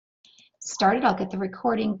started. I'll get the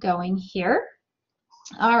recording going here.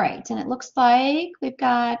 All right, and it looks like we've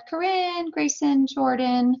got Corinne, Grayson,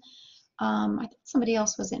 Jordan. I thought somebody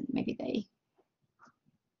else was in. Maybe they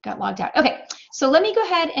got logged out. Okay, so let me go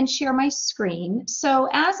ahead and share my screen. So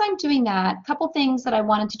as I'm doing that, a couple things that I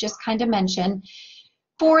wanted to just kind of mention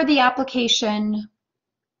for the application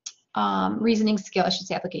reasoning skill, I should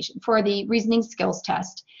say application, for the reasoning skills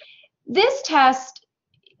test. This test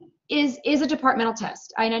is a departmental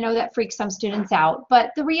test, and I know that freaks some students out,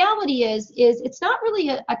 but the reality is it's not really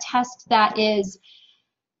a test that is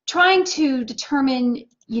trying to determine,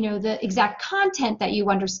 you know, the exact content that you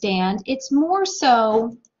understand. It's more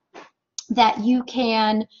so that you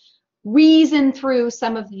can reason through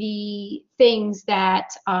some of the things that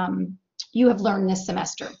you have learned this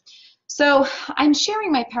semester. So I'm sharing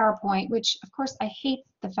my PowerPoint, which of course I hate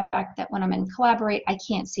the fact that when I'm in Collaborate, I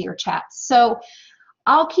can't see your chats. So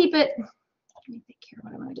I'll keep it, let me think here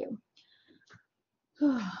what I'm gonna do.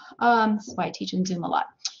 This is why I teach in Zoom a lot.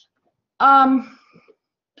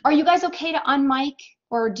 Are you guys okay to unmic,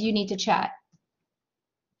 or do you need to chat?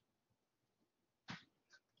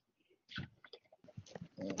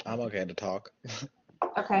 I'm okay to talk.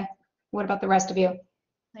 Okay, what about the rest of you?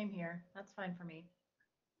 Same here, that's fine for me.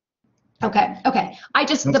 Okay, okay.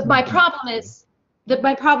 My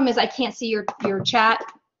problem is I can't see your chat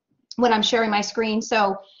when I'm sharing my screen.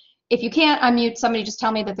 So if you can't unmute, somebody just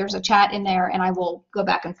tell me that there's a chat in there and I will go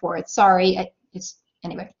back and forth. Sorry,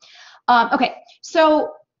 anyway. Okay,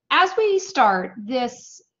 so as we start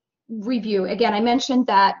this review, again, I mentioned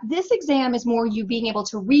that this exam is more you being able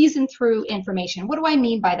to reason through information. What do I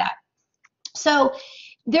mean by that? So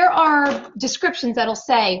there are descriptions that'll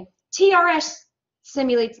say TRS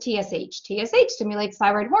stimulates TSH. TSH stimulates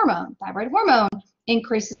thyroid hormone. Thyroid hormone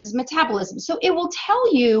increases metabolism. So it will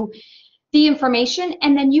tell you the information,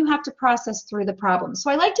 and then you have to process through the problem.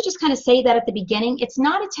 So I like to just kind of say that at the beginning. It's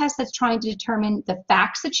not a test that's trying to determine the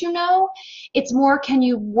facts that you know. It's more, can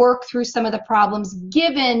you work through some of the problems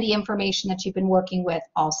given the information that you've been working with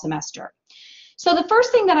all semester. So the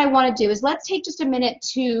first thing that I want to do is let's take just a minute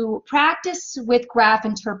to practice with graph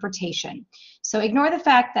interpretation. So ignore the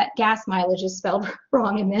fact that gas mileage is spelled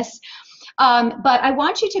wrong in this. But I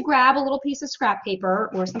want you to grab a little piece of scrap paper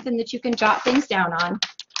or something that you can jot things down on.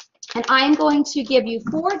 And I'm going to give you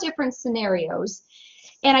 4 different scenarios.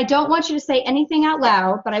 And I don't want you to say anything out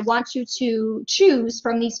loud, but I want you to choose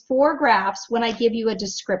from these 4 graphs when I give you a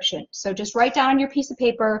description. So just write down on your piece of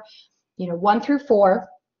paper, 1 through 4.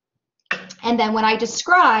 And then when I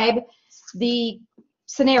describe the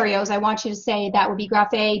scenarios, I want you to say that would be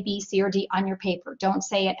graph A, B, C, or D on your paper. Don't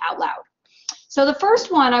say it out loud. So the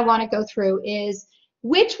first one I want to go through is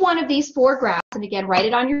which one of these 4 graphs, and again, write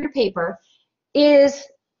it on your paper, is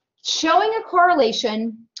showing a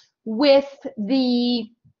correlation with the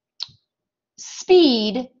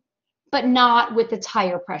speed, but not with the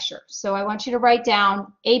tire pressure. So I want you to write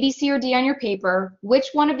down A, B, C, or D on your paper. Which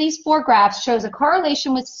one of these 4 graphs shows a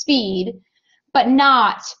correlation with speed, but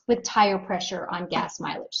not with tire pressure on gas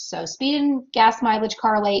mileage? So speed and gas mileage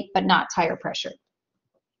correlate, but not tire pressure.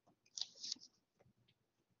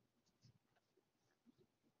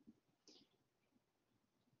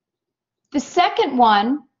 The second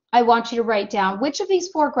one, I want you to write down which of these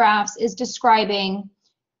 4 graphs is describing,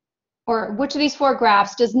 or which of these 4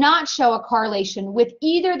 graphs does not show a correlation with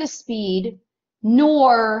either the speed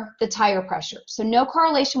nor the tire pressure. So no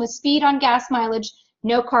correlation with speed on gas mileage,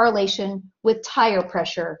 no correlation with tire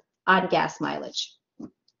pressure on gas mileage.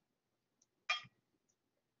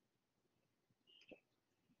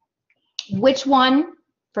 Which one,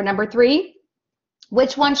 for number 3,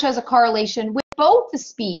 which one shows a correlation with both the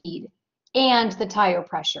speed and the tire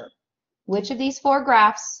pressure? Which of these 4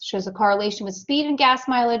 graphs shows a correlation with speed and gas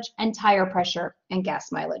mileage and tire pressure and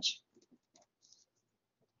gas mileage?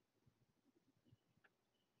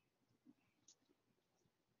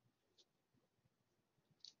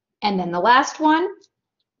 And then the last one,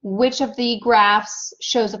 which of the graphs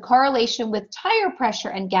shows a correlation with tire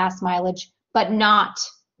pressure and gas mileage, but not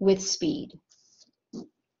with speed?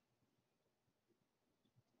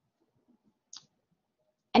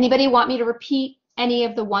 Anybody want me to repeat any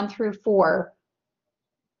of the 1 through 4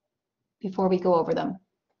 before we go over them?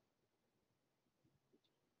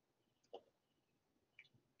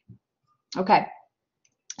 Okay,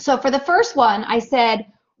 so for the first one, I said,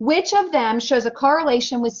 which of them shows a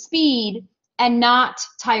correlation with speed and not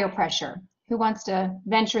tire pressure? Who wants to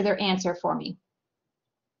venture their answer for me?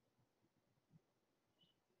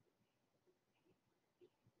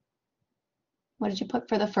 What did you put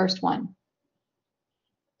for the first one?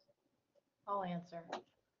 I'll answer.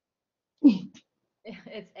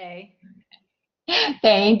 It's A.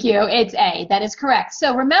 Thank you. It's A. That is correct.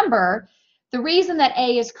 So remember, the reason that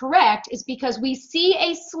A is correct is because we see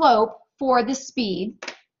a slope for the speed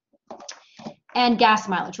and gas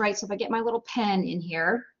mileage, right? So if I get my little pen in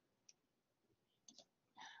here,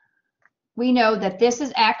 we know that this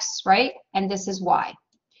is X, right? And this is Y.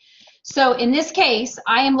 So in this case,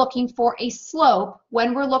 I am looking for a slope.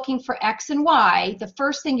 When we're looking for X and Y, the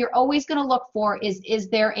first thing you're always going to look for is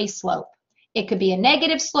there a slope? It could be a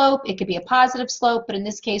negative slope, it could be a positive slope, but in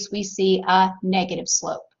this case, we see a negative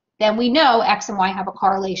slope. Then we know X and Y have a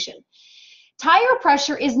correlation. Tire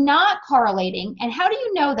pressure is not correlating, and how do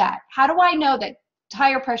you know that? How do I know that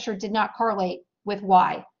tire pressure did not correlate with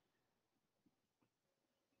Y?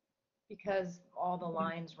 Because all the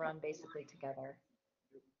lines run basically together.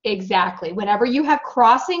 Exactly. Whenever you have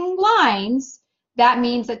crossing lines, that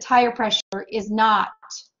means that tire pressure is not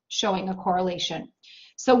showing a correlation.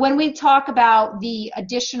 So when we talk about the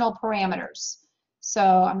additional parameters, so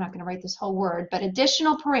I'm not going to write this whole word, but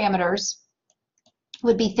additional parameters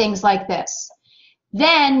would be things like this.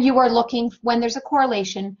 Then you are looking, when there's a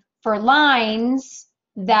correlation, for lines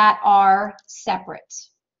that are separate.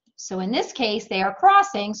 So in this case, they are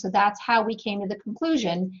crossing, so that's how we came to the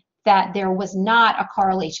conclusion that there was not a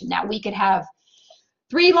correlation. Now, we could have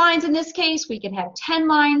 3 lines in this case, we can have 10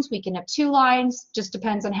 lines, we can have 2 lines, just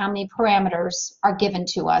depends on how many parameters are given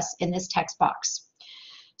to us in this text box.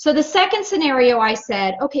 So the second scenario, I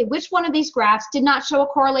said, okay, which one of these graphs did not show a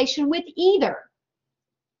correlation with either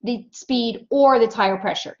the speed or the tire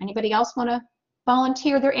pressure? Anybody else want to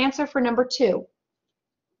volunteer their answer for number 2?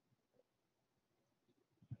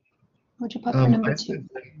 What'd you put for number 2?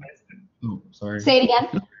 Oh, sorry. Say it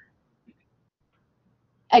again.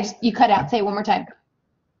 You cut out. Say it one more time.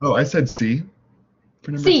 Oh, I said C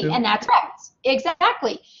for number C, 2. and that's right.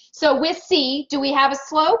 Exactly. So with C, do we have a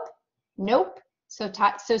slope? Nope.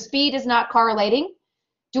 So speed is not correlating.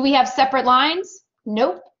 Do we have separate lines?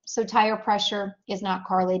 Nope. So tire pressure is not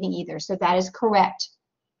correlating either. So that is correct.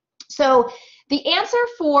 So the answer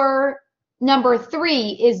for number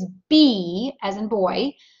 3 is B, as in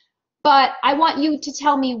boy, but I want you to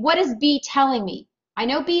tell me, what is B telling me? I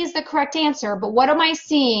know B is the correct answer, but what am I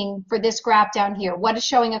seeing for this graph down here? What is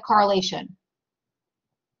showing a correlation?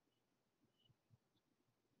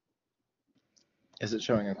 Is it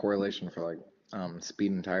showing a correlation for like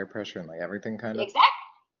speed and tire pressure and like everything kind of? Exactly.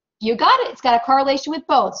 You got it. It's got a correlation with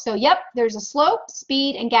both. So yep, there's a slope.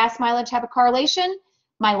 Speed and gas mileage have a correlation.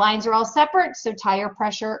 My lines are all separate, so tire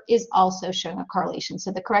pressure is also showing a correlation.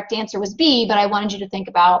 So the correct answer was B, but I wanted you to think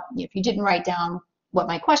about, if you didn't write down what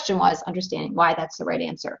my question was, understanding why that's the right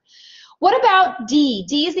answer. What about D?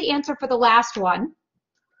 D is the answer for the last one.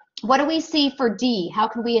 What do we see for D? How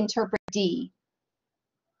can we interpret D?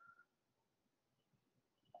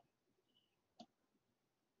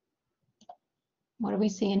 What are we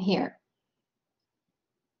seeing here?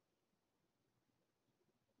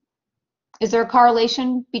 Is there a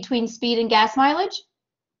correlation between speed and gas mileage?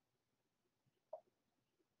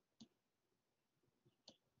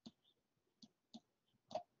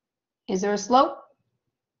 Is there a slope?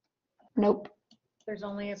 Nope. There's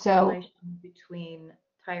only a correlation between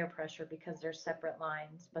tire pressure because they're separate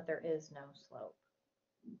lines, but there is no slope.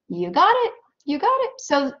 You got it. You got it.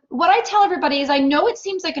 So what I tell everybody is, I know it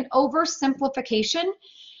seems like an oversimplification,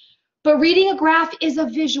 but reading a graph is a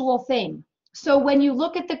visual thing. So when you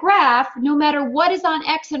look at the graph, no matter what is on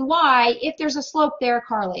X and Y, if there's a slope, they're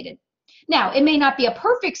correlated. Now, it may not be a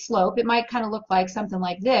perfect slope. It might kind of look like something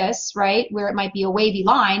like this, right, where it might be a wavy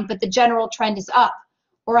line, but the general trend is up.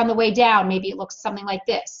 Or on the way down, maybe it looks something like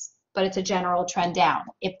this, but it's a general trend down.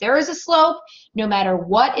 If there is a slope, no matter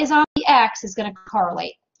what is on the X is going to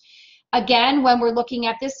correlate. Again, when we're looking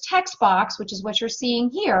at this text box, which is what you're seeing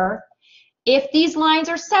here, if these lines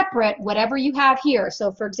are separate, whatever you have here,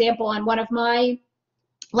 so for example, on one of my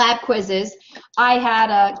lab quizzes, I had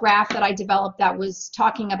a graph that I developed that was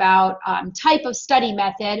talking about type of study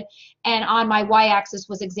method, and on my y-axis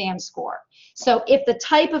was exam score. So if the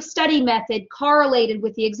type of study method correlated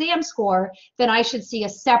with the exam score, then I should see a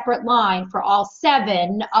separate line for all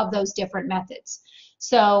 7 of those different methods.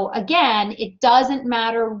 So again, it doesn't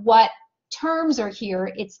matter what terms are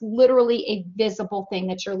here, it's literally a visible thing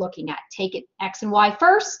that you're looking at. Take it X and Y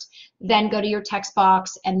first, then go to your text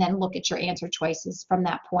box, and then look at your answer choices from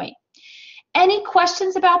that point. Any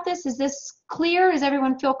questions about this? Is this clear? Does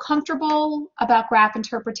everyone feel comfortable about graph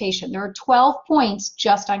interpretation? There are 12 points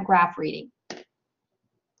just on graph reading.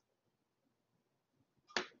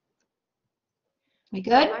 We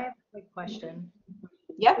good? I have a quick question.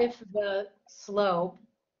 Yep. If the slope,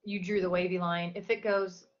 you drew the wavy line, if it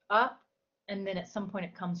goes up and then at some point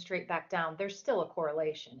it comes straight back down, there's still a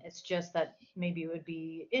correlation. It's just that maybe it would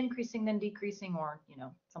be increasing then decreasing, or, you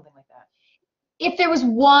know, something like that. If there was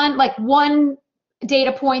one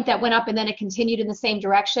data point that went up and then it continued in the same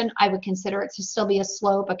direction, I would consider it to still be a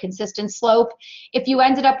slope, a consistent slope. If you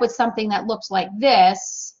ended up with something that looked like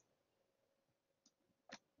this,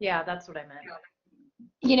 yeah, that's what I meant.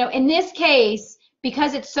 You know, in this case,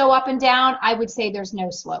 because it's so up and down, I would say there's no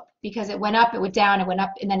slope, because it went up, it went down, it went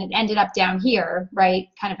up, and then it ended up down here, right,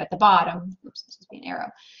 kind of at the bottom. Oops, this must be an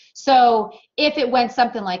arrow. So if it went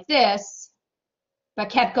something like this, but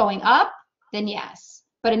kept going up, then yes.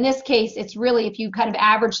 But in this case, it's really, if you kind of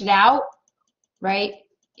averaged it out, right,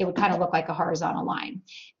 it would kind of look like a horizontal line.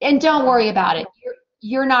 And don't worry about it.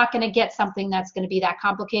 You're not going to get something that's going to be that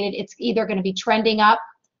complicated. It's either going to be trending up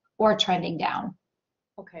or trending down.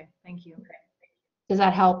 Okay, thank you. Does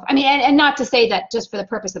that help? I mean, and not to say that just for the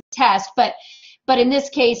purpose of the test, but in this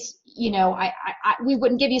case, you know, we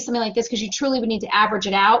wouldn't give you something like this because you truly would need to average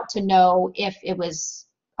it out to know if it was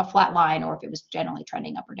a flat line or if it was generally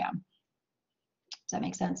trending up or down. Does that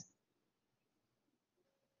make sense?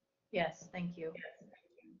 Yes, thank you.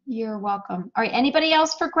 You're welcome. All right, anybody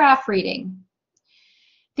else for graph reading?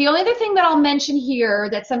 The only other thing that I'll mention here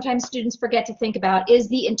that sometimes students forget to think about is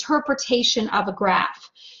the interpretation of a graph.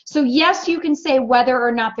 So yes, you can say whether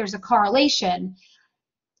or not there's a correlation.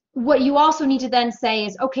 What you also need to then say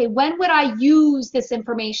is, okay, when would I use this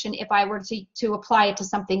information if I were to apply it to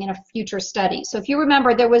something in a future study? So if you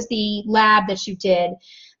remember, there was the lab that you did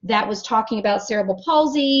that was talking about cerebral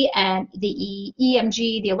palsy and the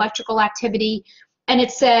EMG, the electrical activity, and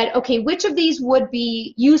it said, okay, which of these would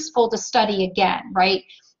be useful to study again, right?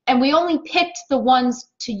 And we only picked the ones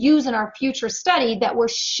to use in our future study that were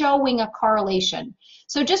showing a correlation.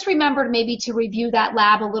 So just remember maybe to review that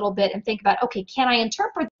lab a little bit and think about, okay, can I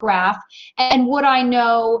interpret the graph, and would I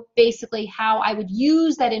know basically how I would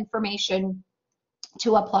use that information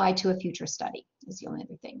to apply to a future study is the only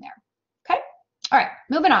other thing there. Okay? All right,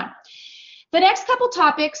 moving on. The next couple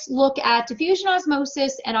topics look at diffusion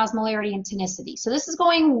osmosis and osmolarity and tonicity. So this is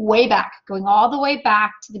going way back, going all the way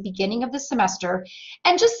back to the beginning of the semester.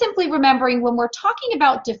 And just simply remembering, when we're talking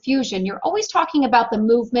about diffusion, you're always talking about the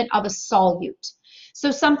movement of a solute.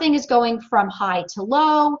 So something is going from high to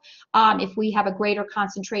low. If we have a greater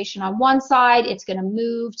concentration on one side, it's going to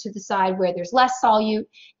move to the side where there's less solute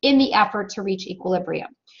in the effort to reach equilibrium.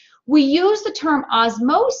 We use the term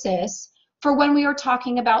osmosis for when we are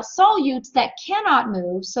talking about solutes that cannot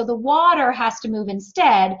move, so the water has to move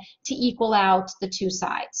instead to equal out the two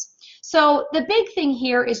sides. So the big thing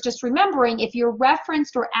here is just remembering, if you're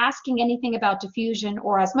referenced or asking anything about diffusion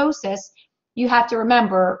or osmosis, you have to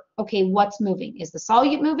remember, okay, what's moving? Is the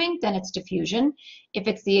solute moving? Then it's diffusion. If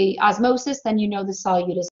it's the osmosis, then you know the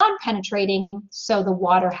solute is non-penetrating, so the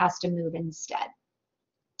water has to move instead.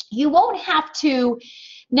 You won't have to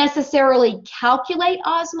necessarily calculate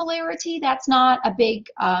osmolarity. That's not a big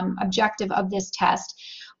objective of this test.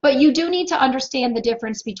 But you do need to understand the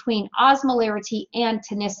difference between osmolarity and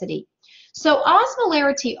tonicity. So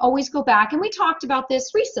osmolarity, always go back, and we talked about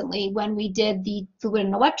this recently when we did the fluid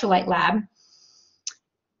and electrolyte lab.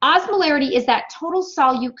 Osmolarity is that total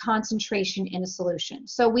solute concentration in a solution.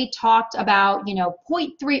 So we talked about,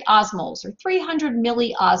 0.3 osmoles or 300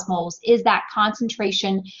 milliosmoles is that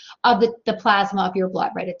concentration of the plasma of your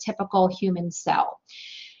blood, right? A typical human cell.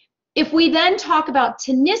 If we then talk about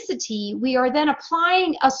tonicity, we are then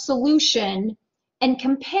applying a solution and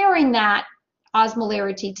comparing that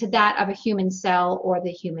osmolarity to that of a human cell or the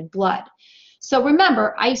human blood. So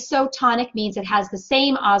remember, isotonic means it has the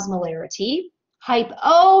same osmolarity.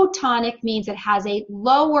 Hypotonic means it has a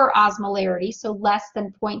lower osmolarity, so less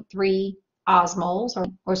than 0.3 osmoles,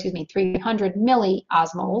 or excuse me, 300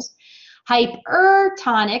 milliosmoles.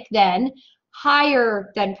 Hypertonic, then,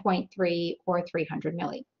 higher than 0.3 or 300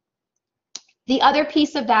 milli. The other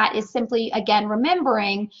piece of that is simply, again,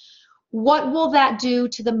 remembering, what will that do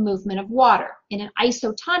to the movement of water? In an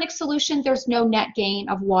isotonic solution, there's no net gain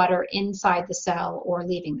of water inside the cell or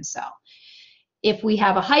leaving the cell. If we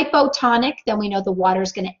have a hypotonic, then we know the water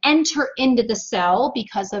is going to enter into the cell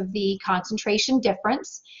because of the concentration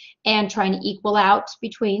difference and trying to equal out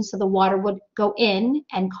between, so the water would go in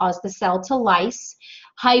and cause the cell to lyse.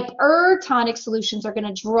 Hypertonic solutions are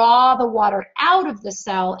going to draw the water out of the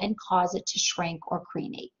cell and cause it to shrink or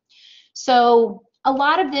crenate. So a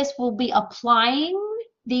lot of this will be applying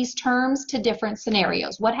these terms to different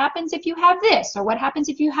scenarios. What happens if you have this, or what happens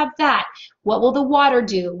if you have that? What will the water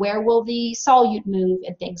do? Where will the solute move,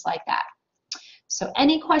 and things like that. So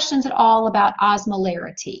any questions at all about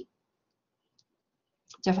osmolarity,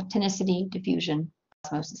 tonicity, diffusion,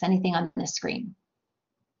 osmosis, anything on this screen?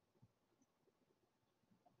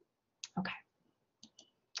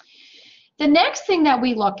 The next thing that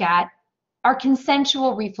we look at are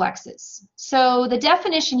consensual reflexes. So the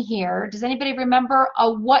definition here, does anybody remember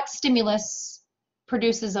a what stimulus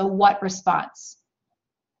produces a what response?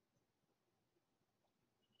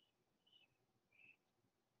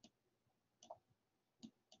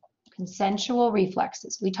 Consensual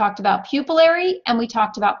reflexes. We talked about pupillary and we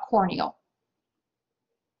talked about corneal.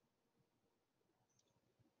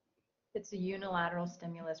 It's a unilateral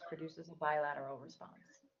stimulus produces a bilateral response.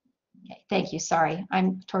 Okay, thank you. Sorry,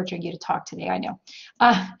 I'm torturing you to talk today, I know.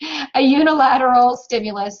 A unilateral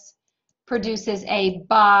stimulus produces a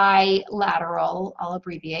bilateral, I'll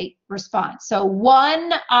abbreviate, response. So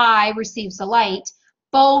one eye receives the light,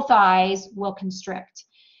 both eyes will constrict.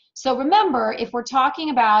 So remember, if we're talking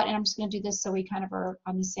about, and I'm just going to do this so we kind of are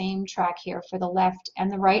on the same track here for the left and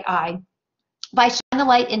the right eye. If I shine the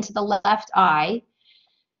light into the left eye,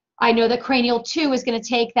 I know that cranial 2 is going to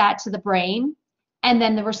take that to the brain, and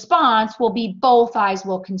then the response will be both eyes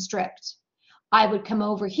will constrict. I would come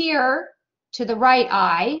over here to the right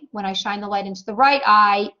eye. When I shine the light into the right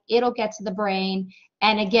eye, it'll get to the brain,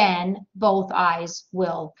 and again, both eyes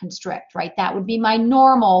will constrict, right? That would be my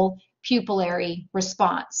normal pupillary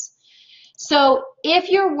response. So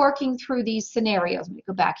if you're working through these scenarios, let me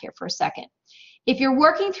go back here for a second. If you're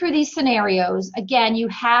working through these scenarios, again, you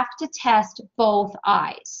have to test both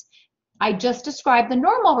eyes. I just described the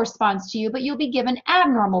normal response to you, but you'll be given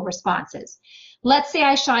abnormal responses. Let's say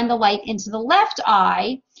I shine the light into the left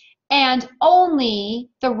eye and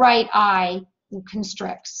only the right eye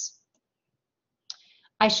constricts.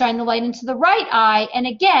 I shine the light into the right eye and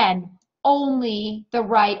again, only the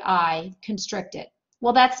right eye constricted.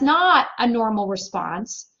 Well, that's not a normal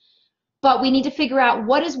response, but we need to figure out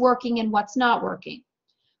what is working and what's not working.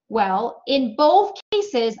 Well, in both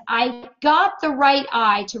cases, I got the right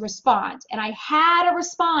eye to respond, and I had a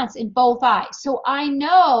response in both eyes. So I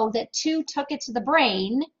know that 2 took it to the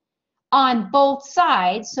brain on both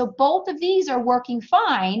sides. So both of these are working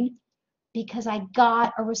fine because I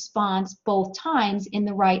got a response both times in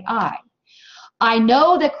the right eye. I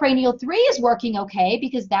know that cranial 3 is working okay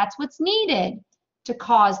because that's what's needed to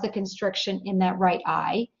cause the constriction in that right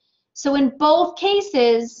eye. So in both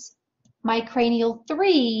cases, my cranial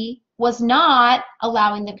 3 was not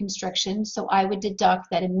allowing the constriction, so I would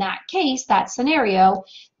deduct that in that case, that scenario,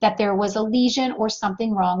 that there was a lesion or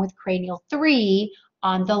something wrong with cranial 3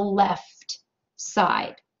 on the left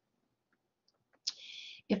side.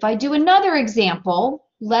 If I do another example,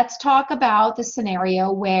 let's talk about the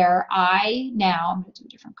scenario where I'm going to do a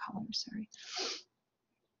different color, sorry.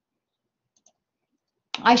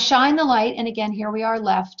 I shine the light, and again, here we are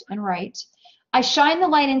left and right. I shine the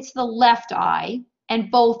light into the left eye, and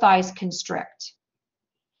both eyes constrict.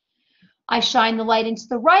 I shine the light into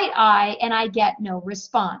the right eye, and I get no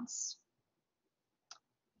response.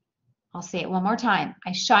 I'll say it one more time.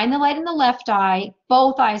 I shine the light in the left eye,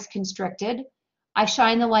 both eyes constricted. I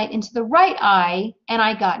shine the light into the right eye, and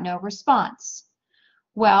I got no response.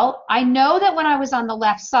 Well, I know that when I was on the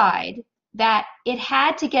left side, that it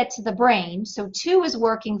had to get to the brain, so 2 is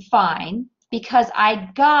working fine because I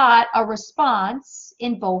got a response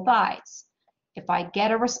in both eyes. If I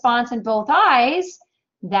get a response in both eyes,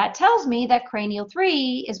 that tells me that cranial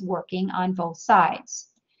 3 is working on both sides.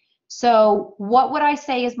 So what would I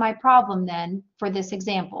say is my problem then for this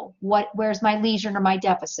example? Where's my lesion or my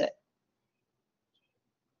deficit?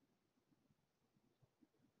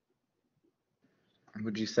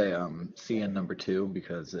 Would you say CN number 2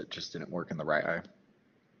 because it just didn't work in the right eye?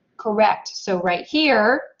 Correct. So right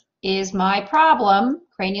here is my problem,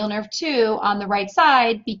 cranial nerve 2 on the right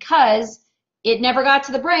side, because it never got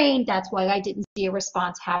to the brain. That's why I didn't see a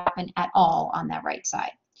response happen at all on that right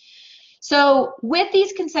side. So with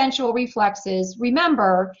these consensual reflexes,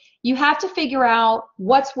 remember, you have to figure out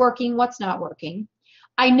what's working, what's not working.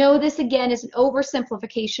 I know this again is an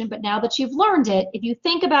oversimplification, but now that you've learned it, if you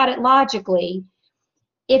think about it logically,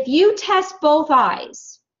 if you test both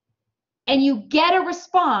eyes and you get a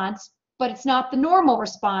response, but it's not the normal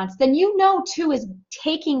response, then you know 2 is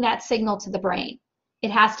taking that signal to the brain.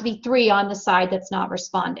 It has to be 3 on the side that's not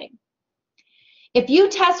responding. If you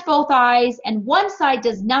test both eyes and one side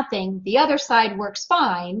does nothing, the other side works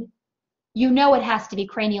fine, you know it has to be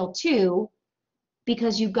cranial 2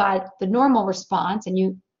 because you got the normal response and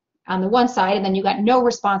you on the one side and then you got no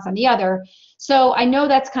response on the other. So I know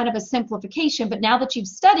that's kind of a simplification, but now that you've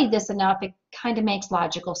studied this enough, it kind of makes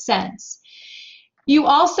logical sense. You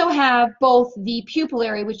also have both the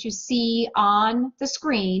pupillary, which you see on the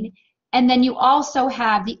screen, and then you also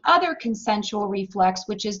have the other consensual reflex,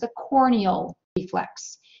 which is the corneal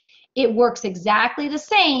reflex. It works exactly the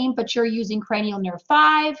same, but you're using cranial nerve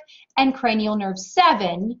 5 and cranial nerve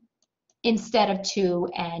 7 instead of 2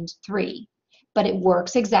 and 3. But it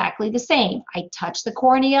works exactly the same. I touch the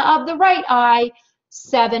cornea of the right eye,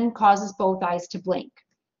 7 causes both eyes to blink.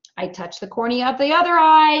 I touch the cornea of the other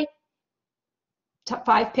eye,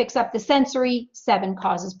 5 picks up the sensory, 7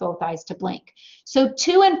 causes both eyes to blink. So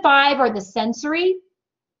 2 and 5 are the sensory,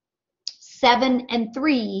 7 and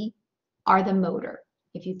 3 are the motor,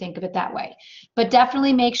 if you think of it that way. But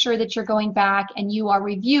definitely make sure that you're going back and you are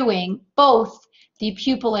reviewing both the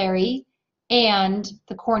pupillary and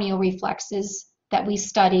the corneal reflexes that we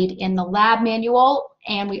studied in the lab manual,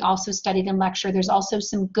 and we also studied in lecture. There's also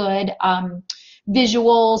some good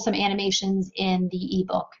visuals, some animations in the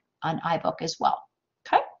ebook on iBook as well.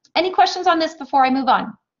 Okay, any questions on this before I move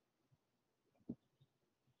on?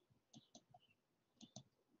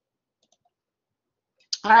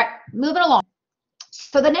 All right, moving along.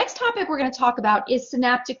 So the next topic we're going to talk about is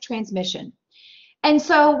synaptic transmission. And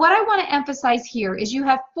so what I want to emphasize here is you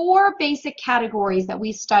have 4 basic categories that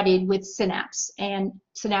we studied with synapse and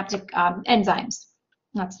synaptic enzymes,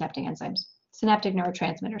 not synaptic enzymes, synaptic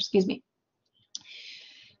neurotransmitters, excuse me.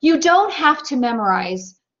 You don't have to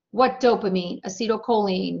memorize what dopamine,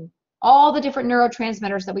 acetylcholine, all the different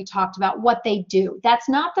neurotransmitters that we talked about, what they do. That's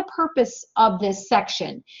not the purpose of this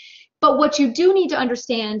section. But what you do need to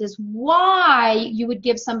understand is why you would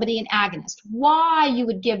give somebody an agonist, why you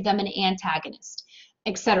would give them an antagonist,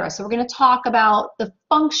 etc. So we're going to talk about the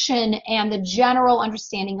function and the general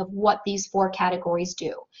understanding of what these 4 categories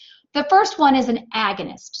do. The first one is an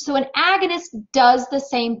agonist. So an agonist does the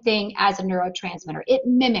same thing as a neurotransmitter. It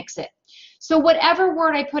mimics it. So whatever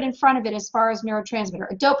word I put in front of it as far as neurotransmitter,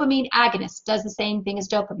 a dopamine agonist does the same thing as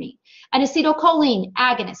dopamine. An acetylcholine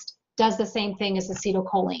agonist does the same thing as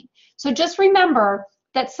acetylcholine. So just remember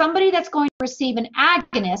that somebody that's going to receive an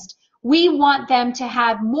agonist, we want them to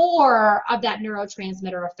have more of that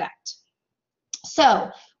neurotransmitter effect. So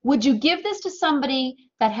would you give this to somebody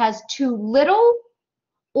that has too little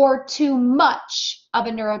or too much of a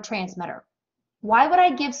neurotransmitter? Why would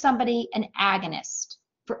I give somebody an agonist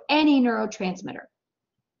for any neurotransmitter?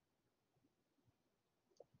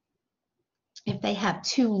 If they have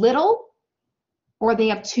too little or they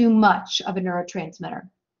have too much of a neurotransmitter.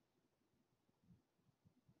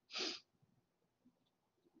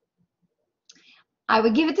 I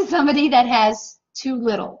would give it to somebody that has too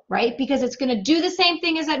little, right? Because it's going to do the same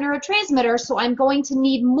thing as that neurotransmitter, so I'm going to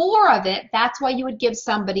need more of it. That's why you would give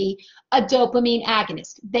somebody a dopamine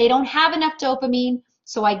agonist. They don't have enough dopamine,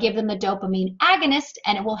 so I give them a dopamine agonist,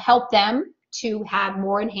 and it will help them to have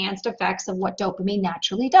more enhanced effects of what dopamine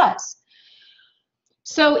naturally does.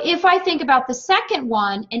 So if I think about the second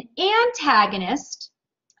one, an antagonist,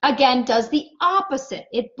 again, does the opposite.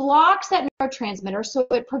 It blocks that neurotransmitter, so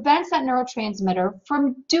it prevents that neurotransmitter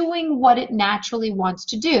from doing what it naturally wants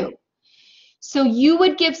to do. So you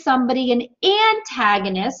would give somebody an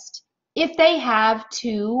antagonist if they have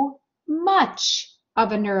too much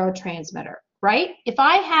of a neurotransmitter, right? If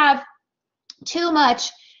I have too much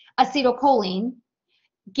acetylcholine,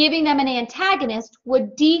 giving them an antagonist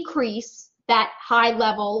would decrease that high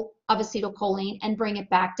level of acetylcholine and bring it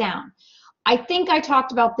back down. I think I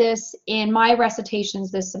talked about this in my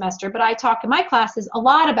recitations this semester, but I talk in my classes a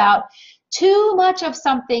lot about too much of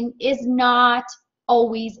something is not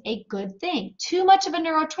always a good thing. Too much of a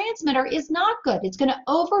neurotransmitter is not good. It's going to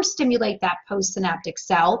overstimulate that postsynaptic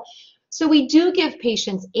cell. So we do give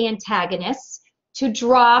patients antagonists to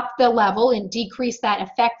drop the level and decrease that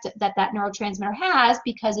effect that that neurotransmitter has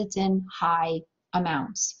because it's in high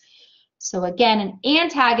amounts. So again, an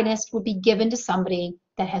antagonist would be given to somebody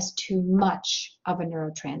that has too much of a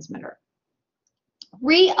neurotransmitter.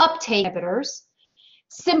 Reuptake inhibitors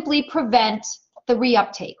simply prevent the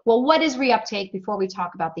reuptake. Well, what is reuptake before we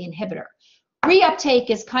talk about the inhibitor?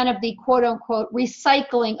 Reuptake is kind of the quote-unquote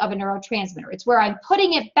recycling of a neurotransmitter. It's where I'm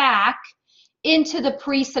putting it back into the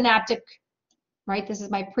presynaptic, right? This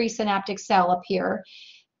is my presynaptic cell up here.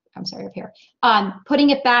 I'm sorry, up here. Putting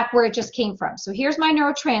it back where it just came from. So here's my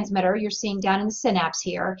neurotransmitter you're seeing down in the synapse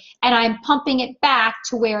here, and I'm pumping it back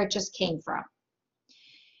to where it just came from.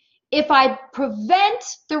 If I prevent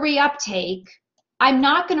the reuptake, I'm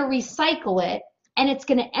not going to recycle it, and it's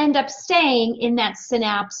going to end up staying in that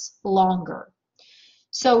synapse longer.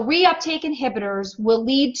 So reuptake inhibitors will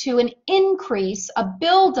lead to an increase, a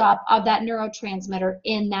buildup of that neurotransmitter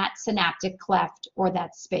in that synaptic cleft or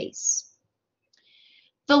that space.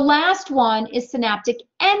 The last one is synaptic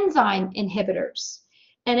enzyme inhibitors.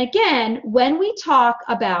 And again, when we talk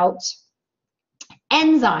about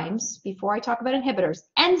enzymes, before I talk about inhibitors,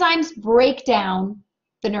 enzymes break down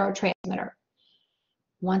the neurotransmitter.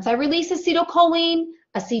 Once I release acetylcholine,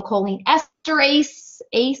 acetylcholine esterase,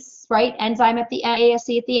 right? Enzyme at the end,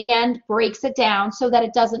 ASE at the end breaks it down so that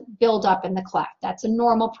it doesn't build up in the cleft. That's a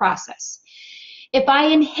normal process. If I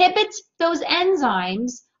inhibit those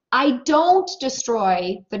enzymes, I don't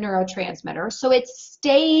destroy the neurotransmitter, so it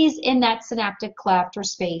stays in that synaptic cleft or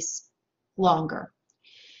space longer.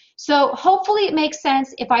 So hopefully it makes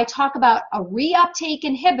sense. If I talk about a reuptake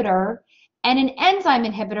inhibitor and an enzyme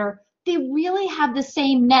inhibitor, they really have the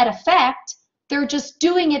same net effect. They're just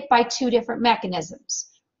doing it by two different mechanisms.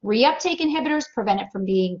 Reuptake inhibitors prevent it from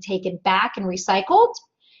being taken back and recycled.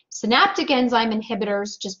 Synaptic enzyme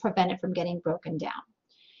inhibitors just prevent it from getting broken down.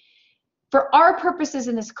 For our purposes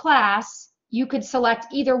in this class, you could select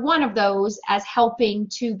either one of those as helping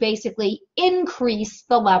to basically increase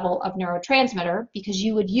the level of neurotransmitter, because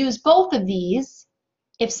you would use both of these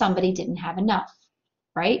if somebody didn't have enough,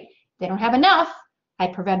 right? They don't have enough, I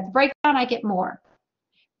prevent the breakdown, I get more.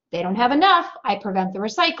 They don't have enough, I prevent the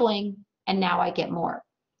recycling, and now I get more.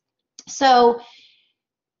 So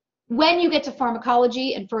when you get to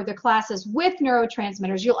pharmacology and further classes with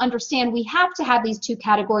neurotransmitters, you'll understand we have to have these two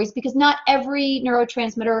categories because not every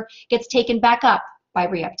neurotransmitter gets taken back up by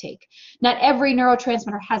reuptake. Not every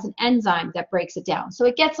neurotransmitter has an enzyme that breaks it down. So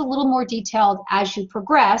it gets a little more detailed as you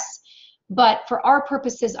progress, but for our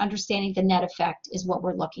purposes, understanding the net effect is what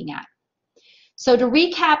we're looking at. So to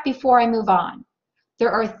recap before I move on,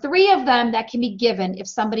 there are three of them that can be given if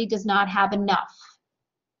somebody does not have enough: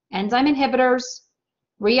 enzyme inhibitors,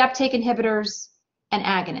 reuptake inhibitors, and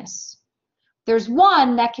agonists. There's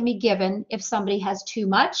one that can be given if somebody has too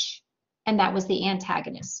much, and that was the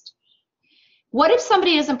antagonist. What if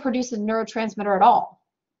somebody doesn't produce a neurotransmitter at all?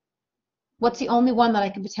 What's the only one that I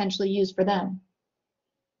can potentially use for them?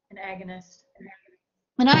 An agonist.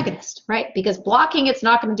 An agonist, right? Because blocking it's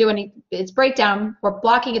not going to do its breakdown, or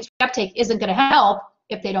blocking its reuptake isn't going to help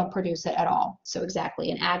if they don't produce it at all. So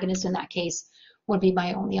exactly, an agonist in that case would be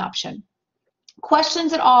my only option.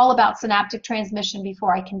 Questions at all about synaptic transmission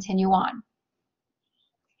before I continue on?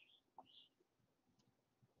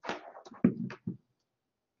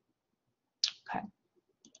 Okay.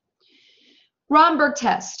 Romberg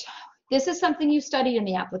test. This is something you studied in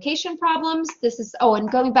the application problems. This is, oh,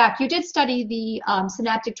 and going back, you did study the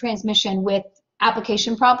synaptic transmission with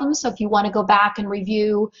application problems. So if you want to go back and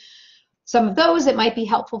review some of those, it might be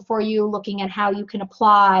helpful for you looking at how you can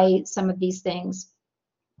apply some of these things.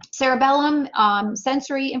 Cerebellum,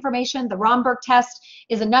 sensory information, the Romberg test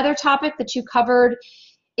is another topic that you covered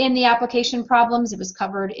in the application problems. It was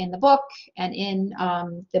covered in the book and in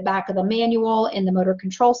the back of the manual in the motor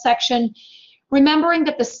control section. Remembering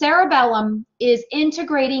that the cerebellum is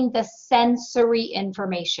integrating the sensory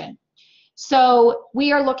information. So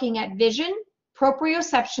we are looking at vision,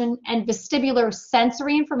 proprioception, and vestibular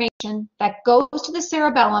sensory information that goes to the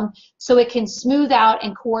cerebellum so it can smooth out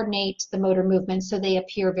and coordinate the motor movements so they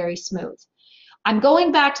appear very smooth. I'm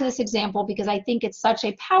going back to this example because I think it's such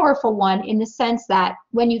a powerful one in the sense that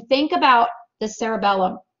when you think about the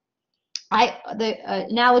cerebellum, the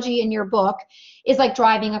analogy in your book is like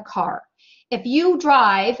driving a car. If you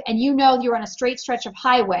drive and you know you're on a straight stretch of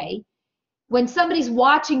highway, when somebody's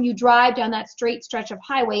watching you drive down that straight stretch of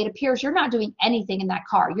highway, it appears you're not doing anything in that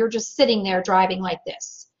car. You're just sitting there driving like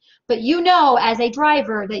this. But you know as a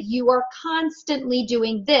driver that you are constantly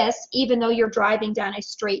doing this even though you're driving down a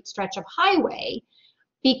straight stretch of highway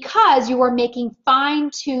because you are making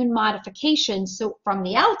fine-tuned modifications. So from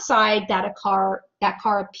the outside, that car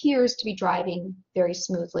appears to be driving very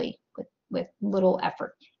smoothly with little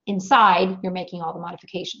effort. Inside, you're making all the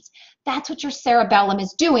modifications. That's what your cerebellum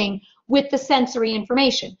is doing with the sensory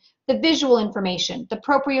information, the visual information, the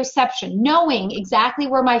proprioception, knowing exactly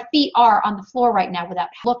where my feet are on the floor right now without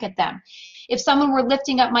look at them. If someone were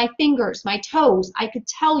lifting up my fingers, my toes, I could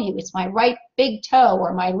tell you it's my right big toe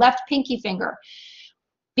or my left pinky finger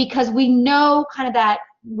because we know kind of that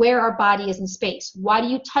where our body is in space. Why do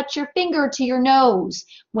you touch your finger to your nose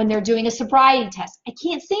when they're doing a sobriety test? I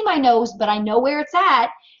can't see my nose, but I know where it's at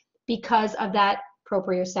because of that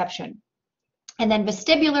proprioception. And then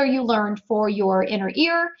vestibular you learned for your inner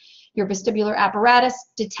ear, your vestibular apparatus,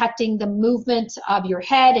 detecting the movement of your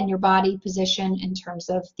head and your body position in terms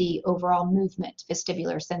of the overall movement,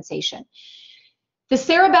 vestibular sensation. The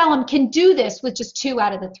cerebellum can do this with just 2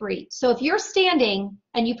 out of the 3. So if you're standing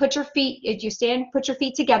and you put your feet, put your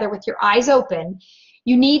feet together with your eyes open,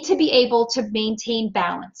 you need to be able to maintain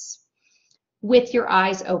balance with your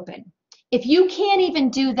eyes open. If you can't even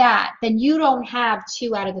do that, then you don't have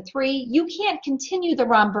 2 out of the 3. You can't continue the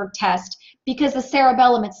Romberg test because the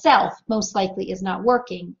cerebellum itself most likely is not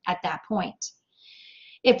working at that point.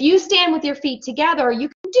 If you stand with your feet together, you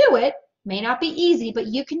can do it. May not be easy, but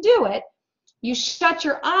you can do it. You shut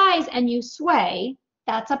your eyes and you sway.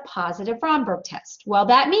 That's a positive Romberg test. Well,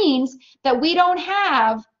 that means that we don't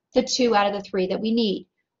have the 2 out of the 3 that we need.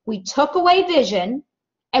 We took away vision,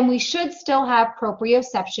 and we should still have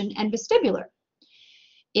proprioception and vestibular.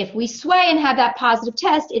 If we sway and have that positive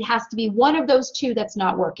test, it has to be one of those 2 that's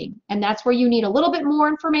not working. And that's where you need a little bit more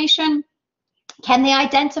information. Can they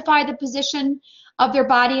identify the position of their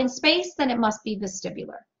body in space? Then it must be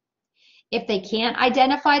vestibular. If they can't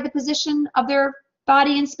identify the position of their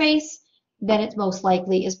body in space, then it most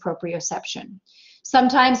likely is proprioception.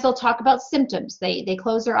 Sometimes they'll talk about symptoms. They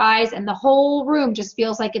close their eyes and the whole room just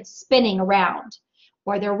feels like it's spinning around,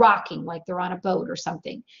 or they're rocking like they're on a boat or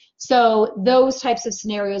something. So those types of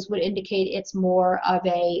scenarios would indicate it's more of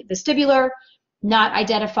a vestibular, not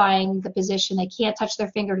identifying the position. They can't touch their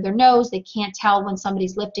finger to their nose. They can't tell when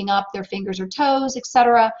somebody's lifting up their fingers or toes,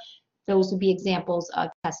 etc. Those would be examples of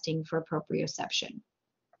testing for proprioception.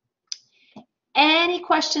 Any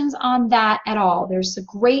questions on that at all? There's some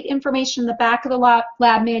great information in the back of the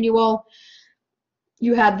lab manual.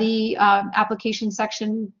 You have the application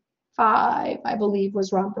section 5, I believe,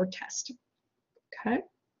 was Romberg test. Okay.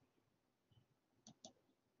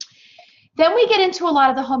 Then we get into a lot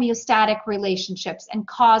of the homeostatic relationships and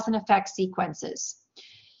cause and effect sequences.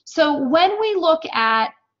 So when we look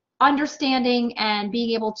at understanding and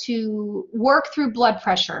being able to work through blood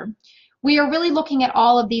pressure, we are really looking at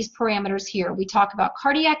all of these parameters here. We talk about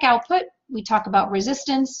cardiac output, we talk about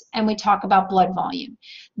resistance, and we talk about blood volume.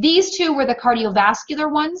 These 2 were the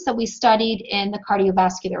cardiovascular ones that we studied in the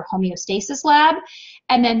cardiovascular homeostasis lab.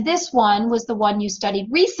 And then this one was the one you studied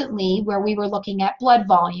recently, where we were looking at blood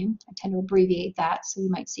volume. I tend to abbreviate that, so you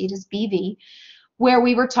might see it as BV, where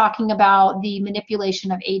we were talking about the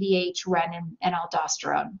manipulation of ADH, renin, and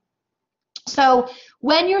aldosterone. So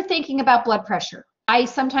when you're thinking about blood pressure, I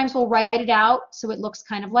sometimes will write it out so it looks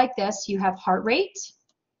kind of like this. You have heart rate.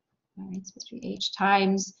 All right, it's supposed to be H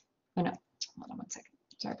times, oh no, hold on one second.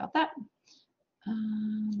 Sorry about that.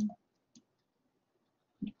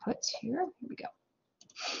 Put here we go.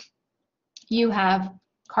 You have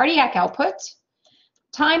cardiac output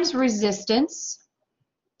times resistance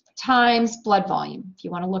times blood volume, if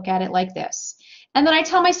you want to look at it like this. And then I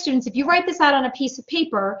tell my students, if you write this out on a piece of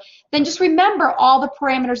paper, then just remember all the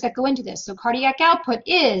parameters that go into this. So cardiac output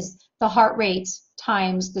is the heart rate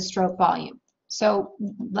times the stroke volume. So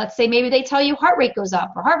let's say maybe they tell you heart rate goes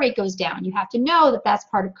up or heart rate goes down. You have to know that that's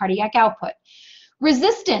part of cardiac output.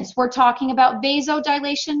 Resistance, we're talking about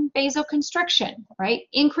vasodilation, vasoconstriction, right?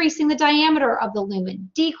 Increasing the diameter of the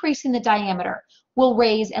lumen, decreasing the diameter will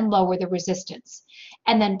raise and lower the resistance.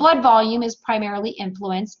 And then blood volume is primarily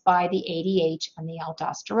influenced by the ADH and the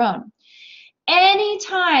aldosterone.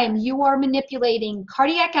 Anytime you are manipulating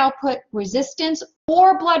cardiac output, resistance,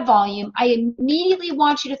 or blood volume, I immediately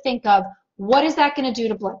want you to think of what is that going to do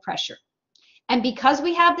to blood pressure? And because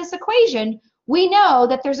we have this equation, we know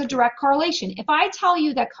that there's a direct correlation. If I tell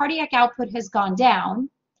you that cardiac output has gone down,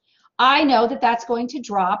 I know that that's going to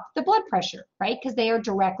drop the blood pressure, right? Because they are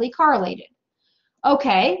directly correlated.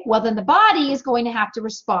 Okay, well then the body is going to have to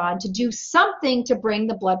respond to do something to bring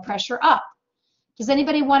the blood pressure up. Does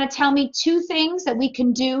anybody want to tell me 2 things that we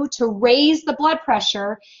can do to raise the blood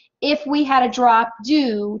pressure if we had a drop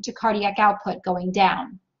due to cardiac output going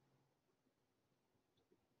down?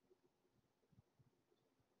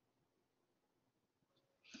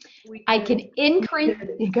 I can increase,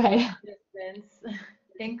 go ahead.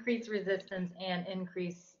 Increase resistance and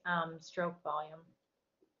increase stroke volume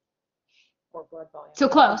or blood volume. So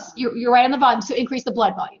close, you're right on the volume, so increase the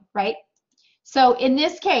blood volume, right? So in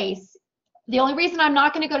this case, the only reason I'm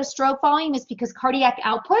not going to go to stroke volume is because cardiac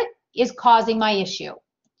output is causing my issue.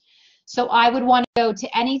 So I would want to go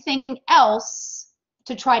to anything else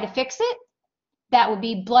to try to fix it. That would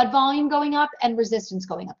be blood volume going up and resistance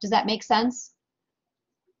going up. Does that make sense?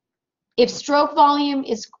 If stroke volume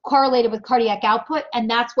is correlated with cardiac output and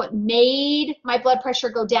that's what made my blood pressure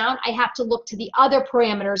go down, I have to look to the other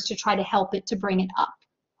parameters to try to help it to bring it up.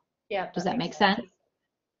 Yeah. Does that make sense?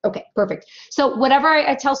 Okay, perfect. So whatever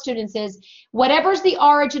I tell students is, whatever's the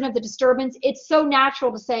origin of the disturbance, it's so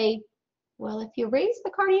natural to say, well, if you raise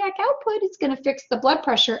the cardiac output, it's going to fix the blood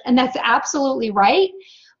pressure. And that's absolutely right.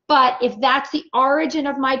 But if that's the origin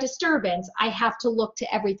of my disturbance, I have to look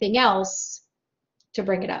to everything else to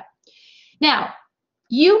bring it up. Now,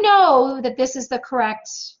 you know that this is the correct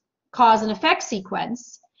cause and effect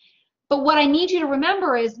sequence, but what I need you to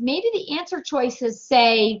remember is maybe the answer choices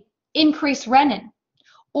say increase renin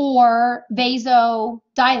or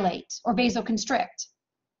vasodilate or vasoconstrict,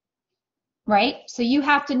 right? So you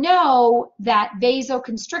have to know that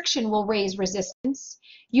vasoconstriction will raise resistance.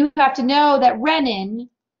 You have to know that renin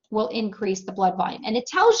will increase the blood volume. And it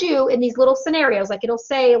tells you in these little scenarios, like it'll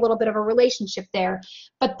say a little bit of a relationship there,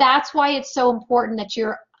 but that's why it's so important that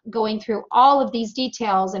you're going through all of these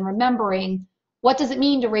details and remembering, what does it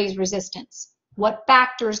mean to raise resistance? What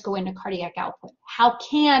factors go into cardiac output? How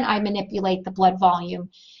can I manipulate the blood volume?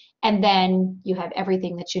 And then you have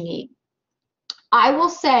everything that you need. I will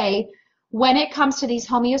say, when it comes to these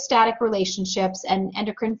homeostatic relationships and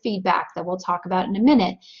endocrine feedback that we'll talk about in a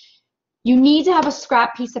minute, you need to have a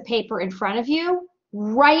scrap piece of paper in front of you,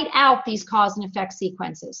 write out these cause and effect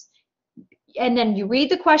sequences. And then you read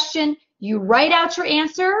the question, you write out your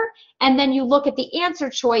answer, and then you look at the answer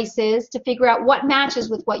choices to figure out what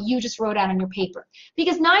matches with what you just wrote out on your paper.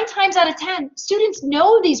 Because 9 times out of 10, students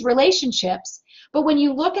know these relationships, but when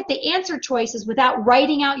you look at the answer choices without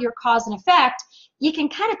writing out your cause and effect, you can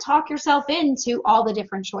kind of talk yourself into all the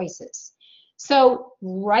different choices. So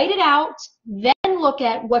write it out, then look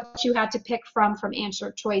at what you had to pick from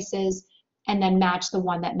answer choices, and then match the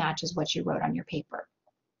one that matches what you wrote on your paper.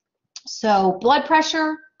 So blood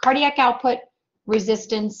pressure, cardiac output,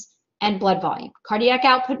 resistance, and blood volume. Cardiac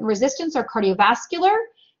output and resistance are cardiovascular.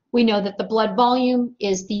 We know that the blood volume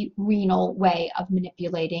is the renal way of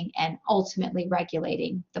manipulating and ultimately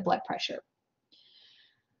regulating the blood pressure.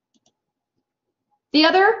 The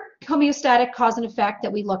other homeostatic cause and effect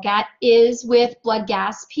that we look at is with blood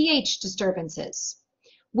gas pH disturbances.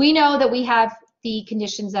 We know that we have the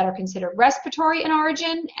conditions that are considered respiratory in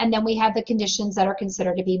origin, and then we have the conditions that are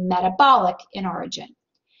considered to be metabolic in origin.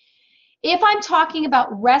 If I'm talking about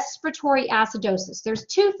respiratory acidosis, there's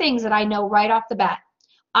 2 things that I know right off the bat.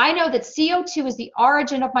 I know that CO2 is the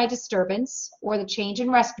origin of my disturbance or the change in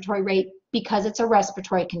respiratory rate because it's a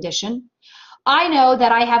respiratory condition. I know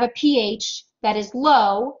that I have a pH that is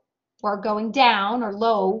low or going down or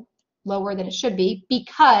lower than it should be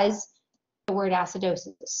because of the word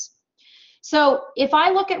acidosis. So if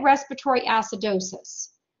I look at respiratory acidosis,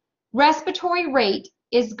 respiratory rate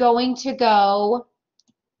is going to go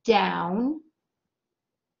down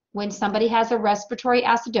when somebody has a respiratory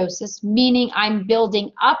acidosis, meaning I'm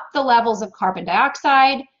building up the levels of carbon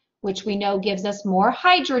dioxide, which we know gives us more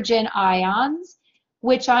hydrogen ions,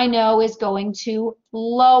 which I know is going to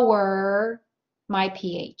lower my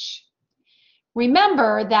pH.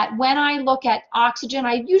 Remember that when I look at oxygen,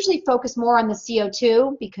 I usually focus more on the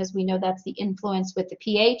CO2 because we know that's the influence with the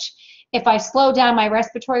pH. If I slow down my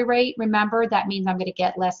respiratory rate, remember that means I'm going to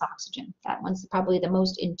get less oxygen. That one's probably the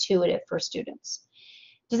most intuitive for students.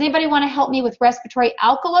 Does anybody want to help me with respiratory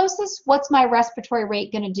alkalosis? What's my respiratory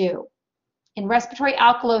rate going to do? In respiratory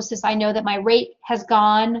alkalosis, I know that my rate has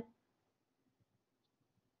gone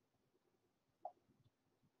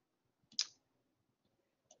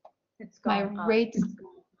rate's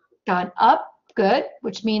gone up, good,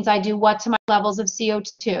 which means I do what to my levels of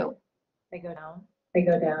CO2? They go down. They're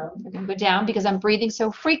going to go down because I'm breathing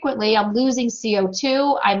so frequently. I'm losing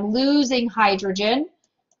CO2. I'm losing hydrogen,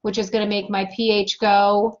 which is going to make my pH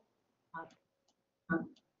go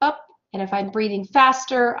up. And if I'm breathing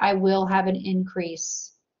faster, I will have an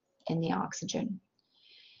increase in the oxygen.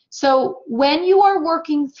 So when you are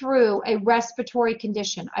working through a respiratory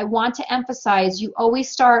condition, I want to emphasize you always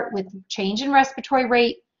start with change in respiratory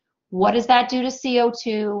rate. What does that do to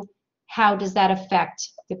CO2? How does that affect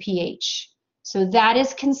the pH? So that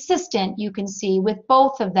is consistent, you can see, with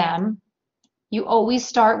both of them. You always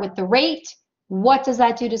start with the rate. What does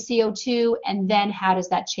that do to CO2? And then how does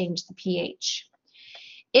that change the pH?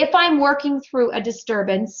 If I'm working through a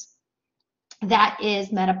disturbance that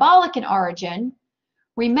is metabolic in origin,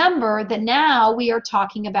 remember that now we are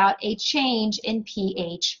talking about a change in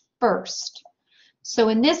pH first. So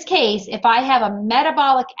in this case, if I have a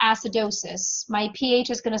metabolic acidosis, my pH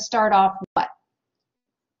is going to start off what?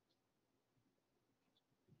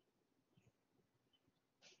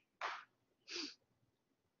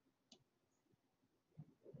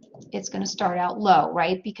 It's going to start out low,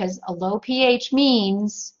 right? Because a low pH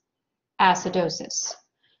means acidosis.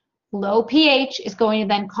 Low pH is going to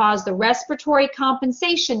then cause the respiratory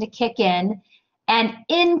compensation to kick in and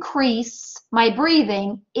increase my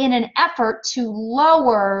breathing in an effort to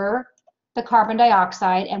lower the carbon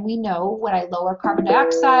dioxide. And we know when I lower carbon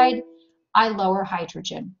dioxide, I lower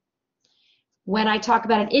hydrogen. When I talk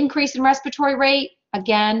about an increase in respiratory rate,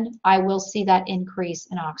 again, I will see that increase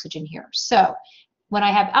in oxygen here. So when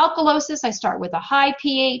I have alkalosis, I start with a high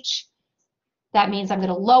pH. That means I'm going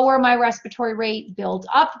to lower my respiratory rate, build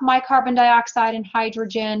up my carbon dioxide and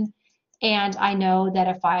hydrogen, and I know that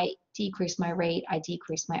if I decrease my rate, I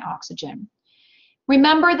decrease my oxygen.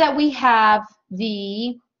 Remember that we have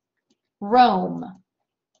the ROME,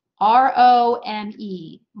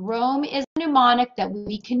 R-O-M-E. ROME is a mnemonic that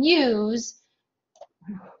we can use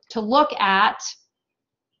to look at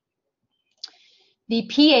the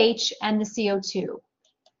pH and the CO2.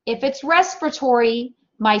 If it's respiratory,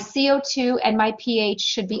 my CO2 and my pH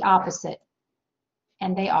should be opposite.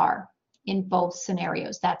 And they are in both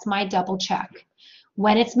scenarios. That's my double check.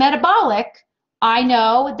 When it's metabolic, I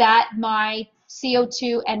know that my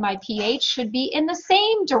CO2 and my pH should be in the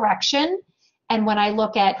same direction. And when I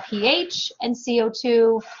look at pH and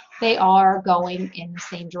CO2, they are going in the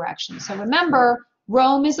same direction. So remember,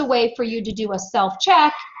 Rome is a way for you to do a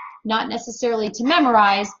self-check, not necessarily to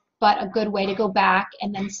memorize, but a good way to go back.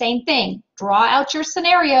 And then same thing, draw out your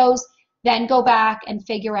scenarios, then go back and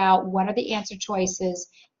figure out what are the answer choices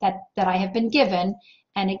that I have been given.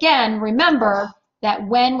 And again, remember that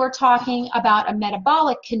when we're talking about a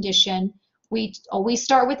metabolic condition, we always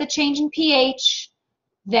start with a change in pH,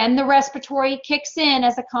 then the respiratory kicks in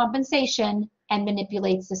as a compensation and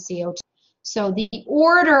manipulates the CO2. So the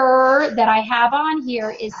order that I have on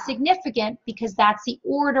here is significant because that's the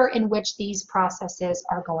order in which these processes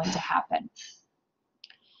are going to happen.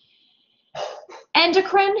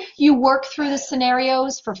 Endocrine, you work through the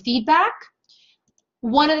scenarios for feedback.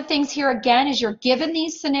 One of the things here again is you're given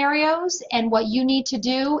these scenarios, and what you need to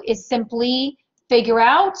do is simply figure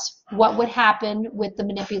out what would happen with the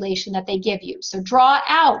manipulation that they give you. So draw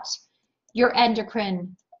out your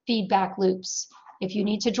endocrine feedback loops. If you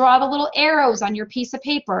need to draw the little arrows on your piece of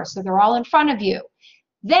paper so they're all in front of you,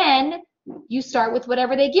 then you start with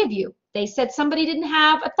whatever they give you. They said somebody didn't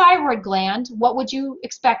have a thyroid gland. What would you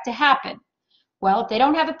expect to happen? Well, if they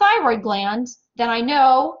don't have a thyroid gland, then I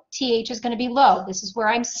know TH is going to be low. This is where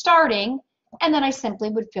I'm starting, and then I simply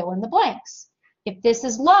would fill in the blanks. If this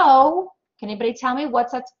is low, can anybody tell me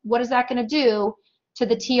what is that going to do to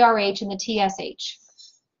the TRH and the TSH?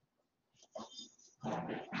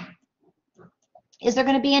 Is there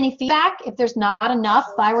going to be any feedback if there's not enough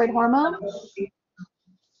thyroid hormone?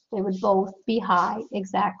 They would both be high,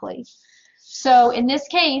 exactly. So in this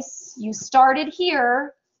case, you started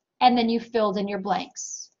here, and then you filled in your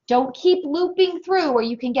blanks. Don't keep looping through where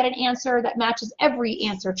you can get an answer that matches every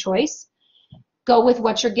answer choice. Go with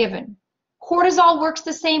what you're given. Cortisol works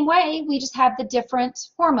the same way, we just have the different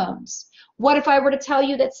hormones. What if I were to tell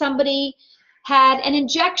you that somebody had an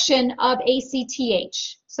injection of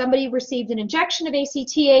ACTH? Somebody received an injection of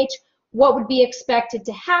ACTH, what would be expected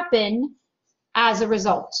to happen as a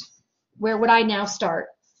result? Where would I now start?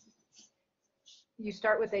 You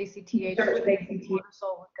start with ACTH,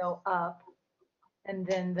 cortisol would go up, and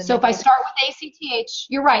then So if I start with ACTH,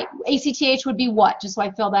 you're right. ACTH would be what? Just so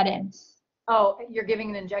I fill that in. Oh, you're giving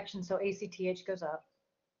an injection, so ACTH goes up.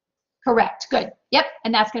 Correct. Good. Yep.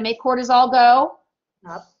 And that's going to make cortisol go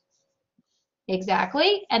Up.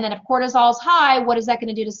 Exactly. And then if cortisol's high, what is that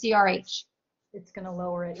going to do to CRH? It's going to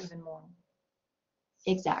lower it even more.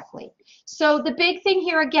 Exactly. So the big thing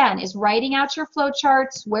here again is writing out your flow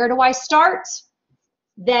charts. Where do I start?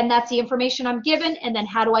 Then that's the information I'm given, and then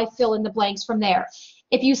how do I fill in the blanks from there?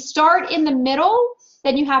 If you start in the middle,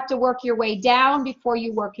 then you have to work your way down before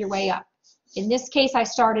you work your way up. In this case, I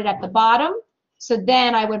started at the bottom, so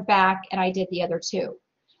then I went back and I did the other two.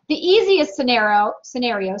 The easiest scenario,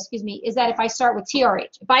 is that if I start with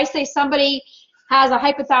TRH. If I say somebody has a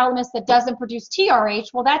hypothalamus that doesn't produce TRH,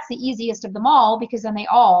 well, that's the easiest of them all because then they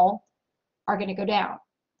all are going to go down,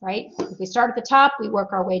 right? If we start at the top, we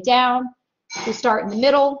work our way down. If we start in the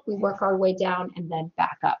middle, we work our way down and then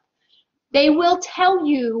back up. They will tell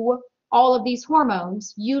you all of these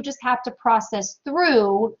hormones. You just have to process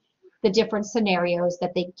through the different scenarios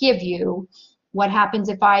that they give you. What happens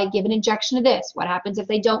if I give an injection of this? What happens if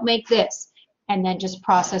they don't make this? And then just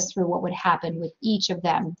process through what would happen with each of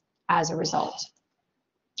them as a result.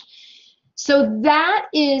 So that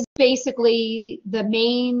is basically the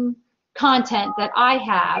main content that I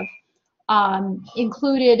have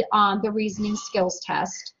included on the reasoning skills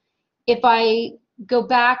test. If I go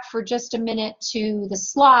back for just a minute to the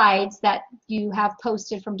slides that you have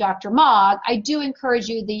posted from Dr. Mogg, I do encourage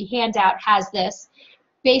you, the handout has this.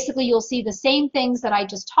 Basically, you'll see the same things that I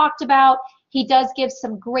just talked about. He does give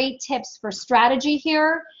some great tips for strategy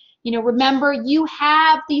here. You know, remember, you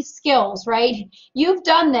have these skills, right? You've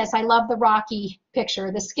done this. I love the Rocky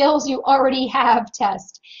picture. The skills you already have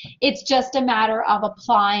test. It's just a matter of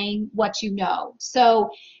applying what you know.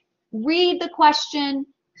 So read the question,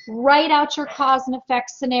 write out your cause and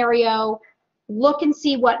effect scenario, look and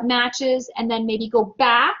see what matches, and then maybe go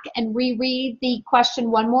back and reread the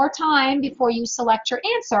question one more time before you select your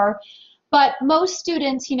answer. But most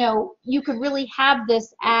students, you know, you could really have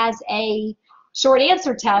this as a short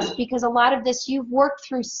answer test because a lot of this you've worked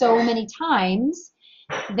through so many times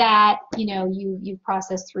that you've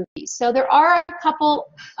processed through these. So there are a couple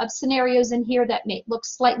of scenarios in here that may look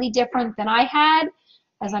slightly different than I had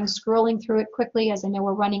as I'm scrolling through it quickly, as I know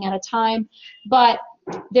we're running out of time. But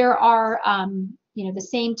there are the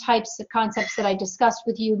same types of concepts that I discussed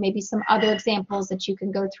with you, maybe some other examples that you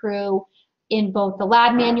can go through in both the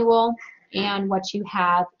lab manual and what you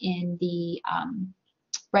have in the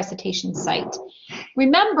recitation site.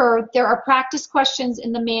 Remember, there are practice questions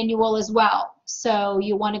in the manual as well. So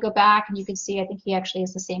you want to go back and you can see, I think he actually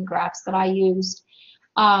has the same graphs that I used.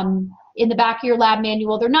 In the back of your lab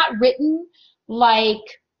manual, they're not written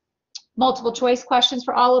like multiple choice questions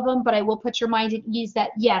for all of them, but I will put your mind at ease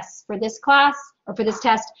that yes, for this class or for this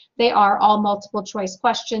test, they are all multiple choice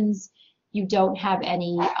questions. You don't have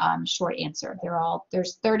any short answer.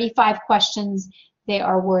 There's 35 questions. They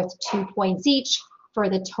are worth 2 points each for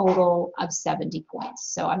the total of 70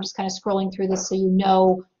 points. So I'm just kind of scrolling through this so you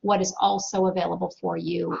know what is also available for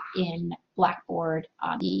you in Blackboard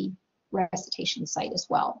on the recitation site as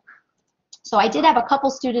well. So I did have a couple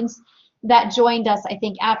students that joined us, I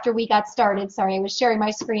think, after we got started. Sorry, I was sharing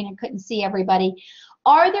my screen and couldn't see everybody.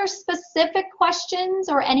 Are there specific questions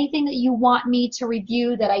or anything that you want me to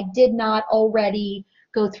review that I did not already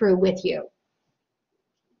go through with you?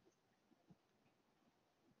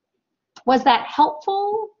 Was that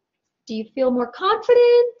helpful? Do you feel more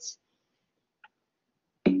confident?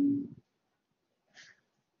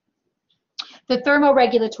 The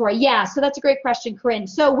thermoregulatory, yeah, so that's a great question, Corinne.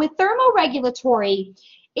 So with thermoregulatory,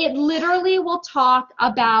 it literally will talk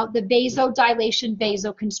about the vasodilation,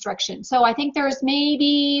 vasoconstriction. So I think there's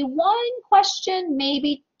maybe one question,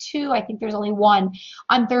 maybe two, I think there's only one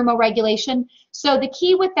on thermoregulation. So the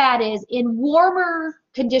key with that is in warmer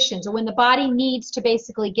conditions, or when the body needs to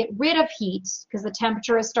basically get rid of heat because the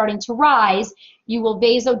temperature is starting to rise, you will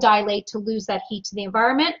vasodilate to lose that heat to the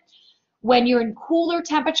environment. When you're in cooler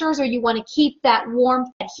temperatures or you want to keep that warmth,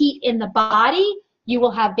 that heat in the body, you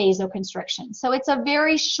will have vasoconstriction. So it's a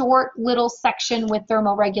very short little section with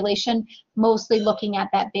thermoregulation, mostly looking at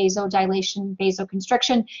that vasodilation,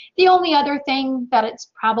 vasoconstriction. The only other thing that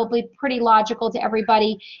it's probably pretty logical to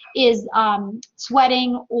everybody is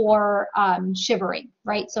sweating or shivering,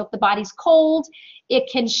 right? So if the body's cold, it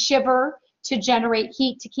can shiver to generate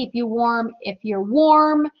heat to keep you warm. If you're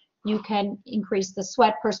warm, you can increase the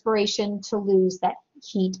sweat perspiration to lose that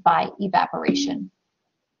heat by evaporation.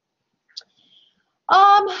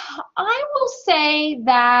 I will say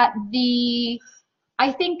that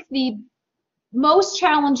I think the most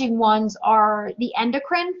challenging ones are the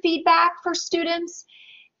endocrine feedback for students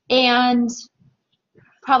and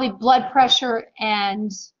probably blood pressure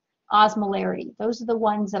and osmolarity. Those are the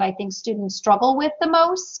ones that I think students struggle with the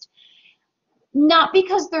most. Not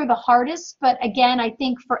because they're the hardest, but again, I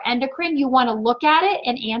think for endocrine, you want to look at it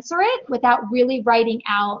and answer it without really writing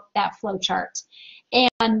out that flow chart.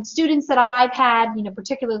 And students that I've had,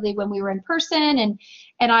 particularly when we were in person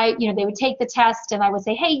and I, they would take the test and I would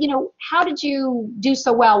say, hey, how did you do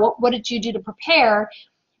so well? What did you do to prepare?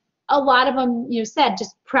 A lot of them, said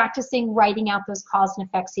just practicing writing out those cause and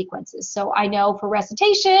effect sequences. So I know for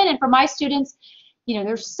recitation and for my students,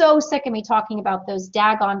 they're so sick of me talking about those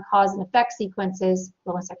daggone cause and effect sequences.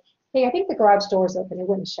 Hold on a second. Hey, I think the garage door is open. It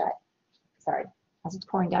wouldn't shut. Sorry, as it's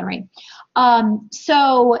pouring down rain.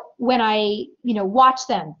 So when I, watch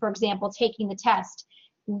them, for example, taking the test,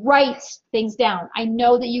 write things down. I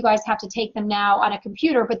know that you guys have to take them now on a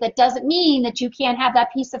computer, but that doesn't mean that you can't have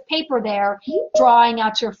that piece of paper there drawing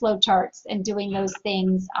out your flow charts and doing those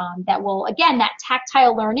things that will, again, that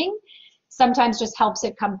tactile learning sometimes just helps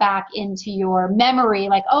it come back into your memory,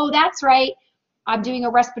 like, oh, that's right, I'm doing a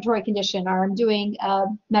respiratory condition or I'm doing a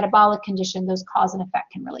metabolic condition. Those cause and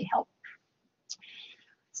effect can really help.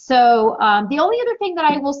 So the only other thing that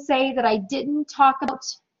I will say that I didn't talk about,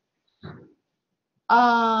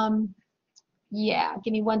 yeah,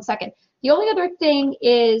 give me 1 second. The only other thing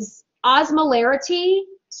is osmolarity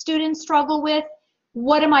students struggle with.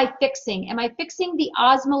 What am I fixing? Am I fixing the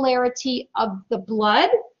osmolarity of the blood?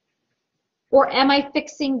 Or am I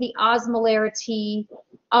fixing the osmolarity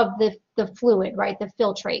of the fluid, right, the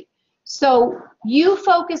filtrate? So you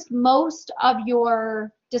focused most of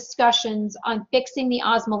your discussions on fixing the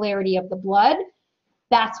osmolarity of the blood.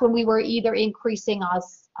 That's when we were either increasing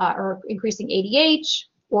ADH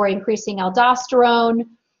or increasing aldosterone.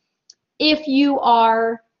 If you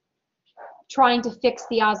are trying to fix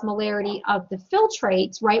the osmolarity of the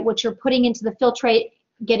filtrates, right, what you're putting into the filtrate,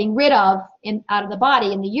 getting rid of out of the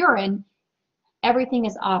body in the urine, everything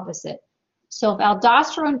is opposite. So if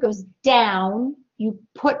aldosterone goes down, you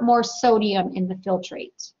put more sodium in the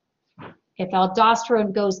filtrate. If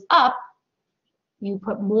aldosterone goes up, You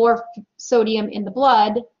put more sodium in the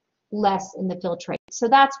blood, less in the filtrate. So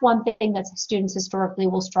that's one thing that students historically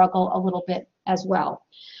will struggle a little bit as well.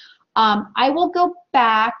 I will go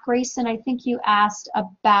back, Grayson, I think you asked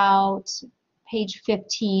about page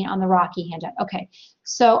 15 on the Rocky handout. Okay,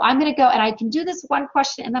 so I'm going to go, and I can do this one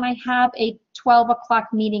question, and then I have a 12 o'clock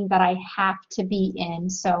meeting that I have to be in.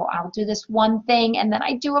 So I'll do this one thing, and then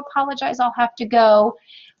I do apologize, I'll have to go.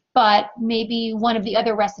 But maybe one of the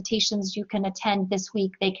other recitations you can attend this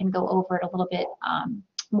week, they can go over it a little bit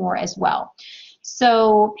more as well.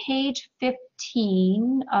 So page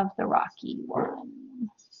 15 of the Rocky one.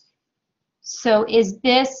 So is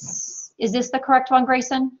this the correct one,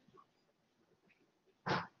 Grayson?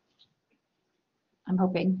 I'm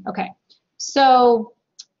hoping. Okay. So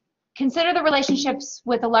consider the relationships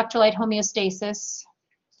with electrolyte homeostasis.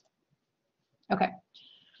 Okay.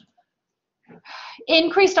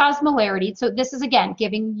 Increased osmolarity. So this is, again,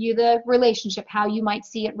 giving you the relationship, how you might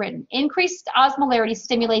see it written. Increased osmolarity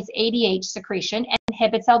stimulates ADH secretion and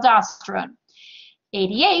inhibits aldosterone.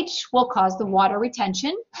 ADH will cause the water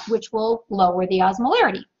retention, which will lower the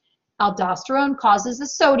osmolarity. Aldosterone causes the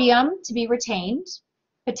sodium to be retained.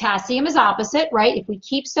 Potassium is opposite, right? If we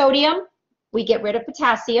keep sodium, we get rid of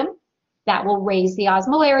potassium. That will raise the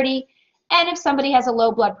osmolarity. And if somebody has a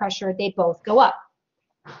low blood pressure, they both go up.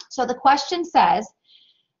 So the question says,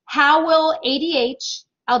 how will ADH,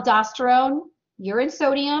 aldosterone, urine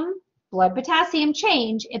sodium, blood potassium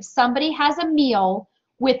change if somebody has a meal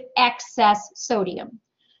with excess sodium?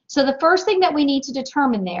 So the first thing that we need to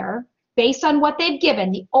determine there, based on what they've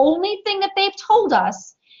given, the only thing that they've told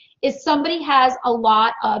us is somebody has a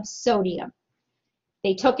lot of sodium.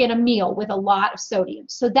 They took in a meal with a lot of sodium.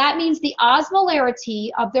 So that means the osmolarity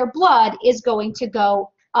of their blood is going to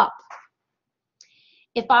go up.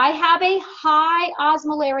 If I have a high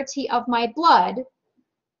osmolarity of my blood,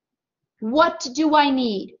 what do I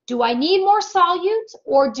need? Do I need more solute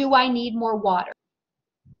or do I need more water?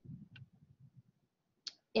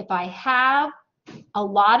 If I have a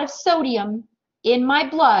lot of sodium in my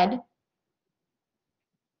blood,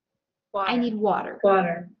 I need water.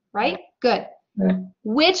 Water. Right? Good. Yeah.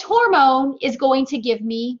 Which hormone is going to give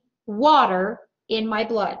me water in my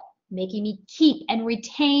blood, making me keep and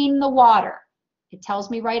retain the water? It tells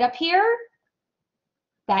me right up here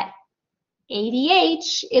that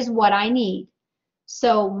ADH is what I need.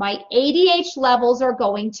 So my ADH levels are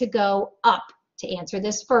going to go up to answer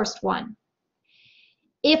this first one.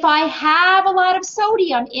 If I have a lot of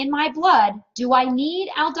sodium in my blood, do I need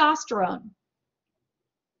aldosterone?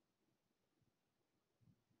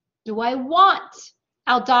 Do I want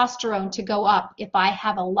aldosterone to go up if I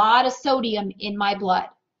have a lot of sodium in my blood?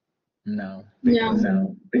 No.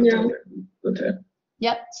 No. That's it.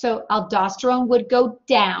 Yep, so aldosterone would go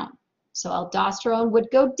down. So aldosterone would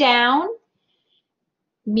go down,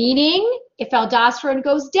 meaning if aldosterone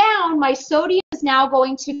goes down, my sodium is now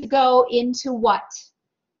going to go into what?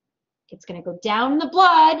 It's going to go down in the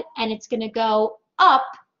blood and it's going to go up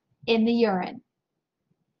in the urine.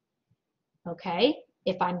 Okay,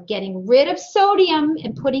 if I'm getting rid of sodium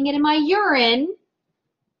and putting it in my urine,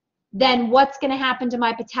 then what's going to happen to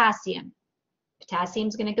my potassium? Potassium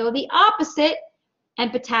is going to go the opposite,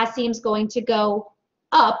 and potassium is going to go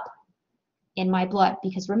up in my blood.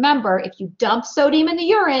 Because remember, if you dump sodium in the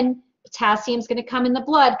urine, potassium is going to come in the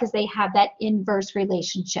blood because they have that inverse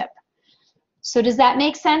relationship. So does that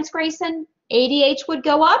make sense, Grayson? ADH would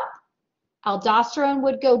go up, aldosterone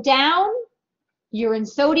would go down, urine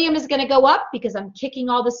sodium is going to go up because I'm kicking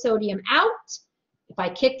all the sodium out. If I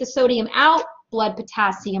kick the sodium out, blood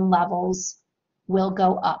potassium levels will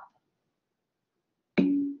go up.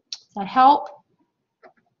 Does that help?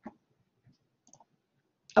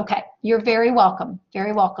 Okay, you're very welcome,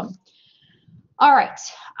 very welcome. All right,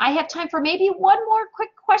 I have time for maybe one more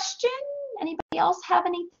quick question. Anybody else have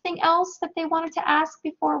anything else that they wanted to ask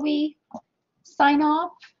before we sign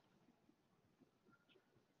off?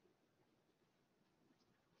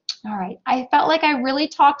 All right, I felt like I really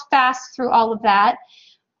talked fast through all of that,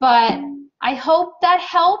 but I hope that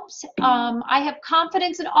helped. I have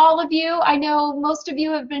confidence in all of you. I know most of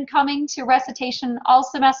you have been coming to recitation all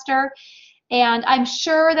semester, and I'm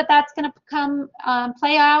sure that that's going to come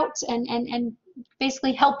play out and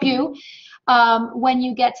basically help you when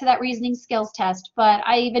you get to that reasoning skills test. But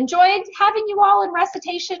I've enjoyed having you all in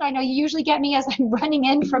recitation. I know you usually get me as I'm running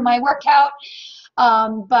in from my workout,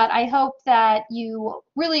 but I hope that you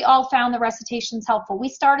really all found the recitations helpful. We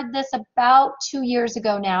started this about 2 years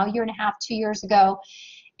ago now, 1.5 years, 2 years ago,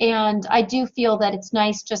 and I do feel that it's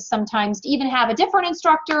nice just sometimes to even have a different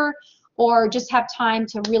instructor or just have time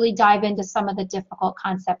to really dive into some of the difficult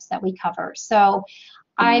concepts that we cover. So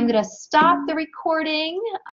I'm going to stop the recording.